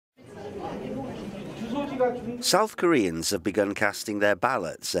South Koreans have begun casting their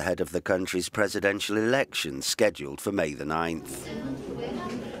ballots ahead of the country's presidential election scheduled for May the 9th.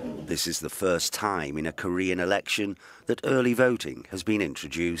 This is the first time in a Korean election that early voting has been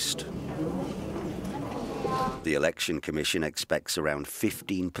introduced. The Election Commission expects around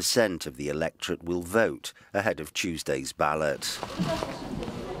 15% of the electorate will vote ahead of Tuesday's ballot.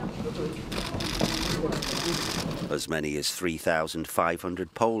 As many as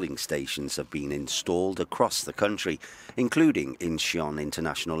 3,500 polling stations have been installed across the country, including Incheon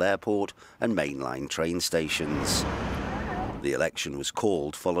International Airport and mainline train stations. The election was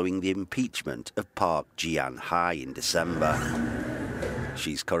called following the impeachment of Park Ji-an-hai in December.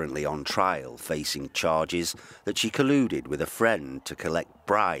 She's currently on trial, facing charges that she colluded with a friend to collect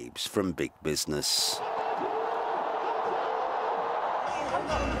bribes from big business.